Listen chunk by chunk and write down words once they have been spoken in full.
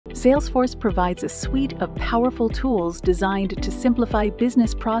Salesforce provides a suite of powerful tools designed to simplify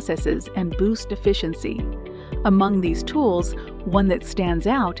business processes and boost efficiency. Among these tools, one that stands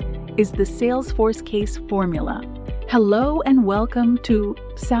out is the Salesforce Case Formula. Hello and welcome to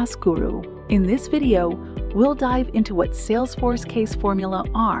saasguru. In this video, we'll dive into what Salesforce Case Formula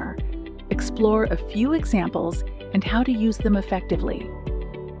are, explore a few examples, and how to use them effectively.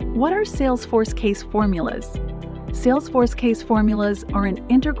 What are Salesforce Case Formulas? Salesforce Case Formulas are an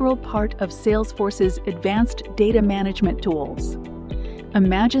integral part of Salesforce's advanced data management tools.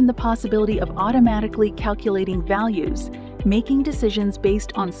 Imagine the possibility of automatically calculating values, making decisions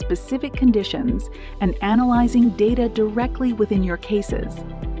based on specific conditions, and analyzing data directly within your cases.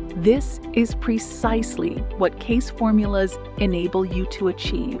 This is precisely what case formulas enable you to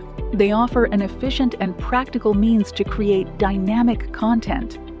achieve. They offer an efficient and practical means to create dynamic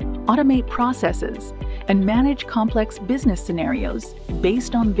content, automate processes, and manage complex business scenarios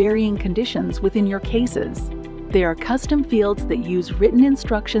based on varying conditions within your cases. They are custom fields that use written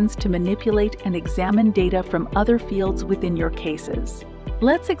instructions to manipulate and examine data from other fields within your cases.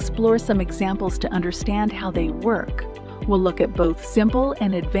 Let's explore some examples to understand how they work. We'll look at both simple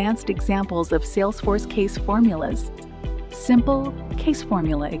and advanced examples of Salesforce Case Formulas. Simple case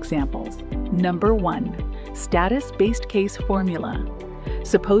formula examples. Number 1. Status-based case formula.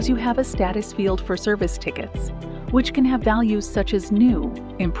 Suppose you have a status field for service tickets, which can have values such as new,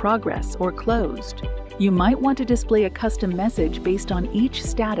 in progress, or closed. You might want to display a custom message based on each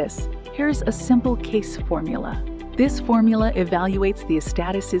status. Here's a simple case formula. This formula evaluates the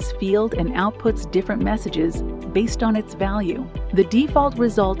status's field and outputs different messages based on its value. The default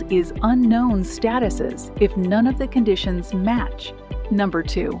result is unknown statuses if none of the conditions match. Number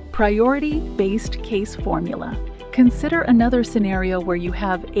 2. Priority-based case formula. Consider another scenario where you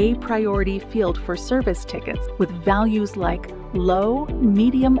have a priority field for service tickets with values like low,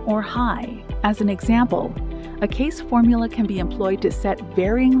 medium, or high. As an example, a case formula can be employed to set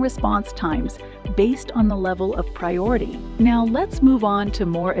varying response times based on the level of priority. Now let's move on to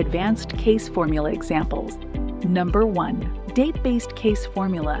more advanced case formula examples. Number 1. Date-based case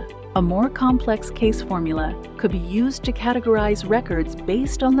formula. A more complex case formula could be used to categorize records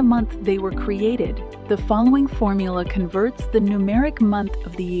based on the month they were created. The following formula converts the numeric month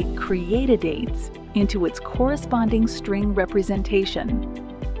of the created dates into its corresponding string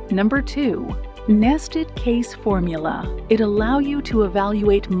representation. Number 2. Nested case formula. It allows you to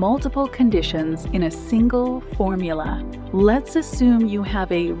evaluate multiple conditions in a single formula. Let's assume you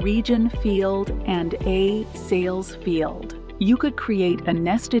have a region field and a sales field. You could create a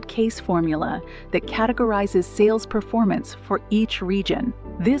nested case formula that categorizes sales performance for each region.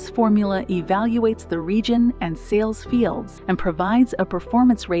 This formula evaluates the region and sales fields and provides a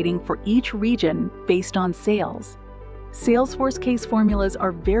performance rating for each region based on sales. Salesforce Case Formulas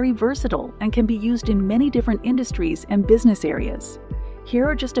are very versatile and can be used in many different industries and business areas. Here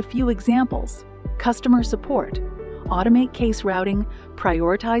are just a few examples. Customer support. Automate case routing,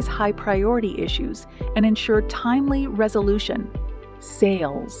 prioritize high priority issues, and ensure timely resolution.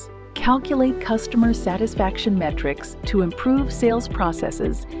 Sales. Calculate customer satisfaction metrics to improve sales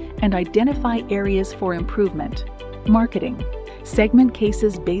processes and identify areas for improvement. Marketing. Segment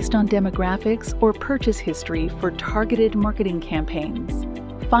cases based on demographics or purchase history for targeted marketing campaigns.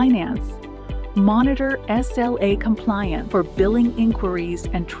 Finance. Monitor SLA compliance for billing inquiries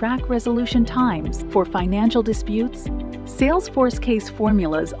and track resolution times for financial disputes. Salesforce Case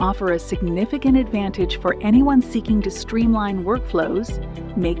Formulas offer a significant advantage for anyone seeking to streamline workflows,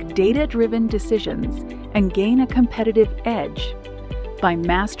 make data-driven decisions, and gain a competitive edge. By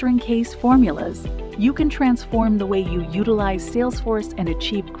mastering case formulas, you can transform the way you utilize Salesforce and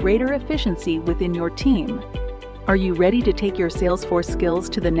achieve greater efficiency within your team. Are you ready to take your Salesforce skills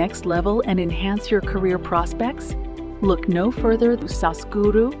to the next level and enhance your career prospects? Look no further than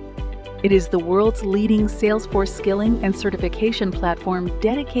saasguru. It is the world's leading Salesforce skilling and certification platform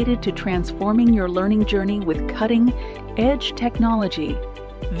dedicated to transforming your learning journey with cutting-edge technology.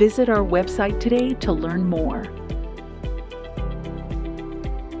 Visit our website today to learn more.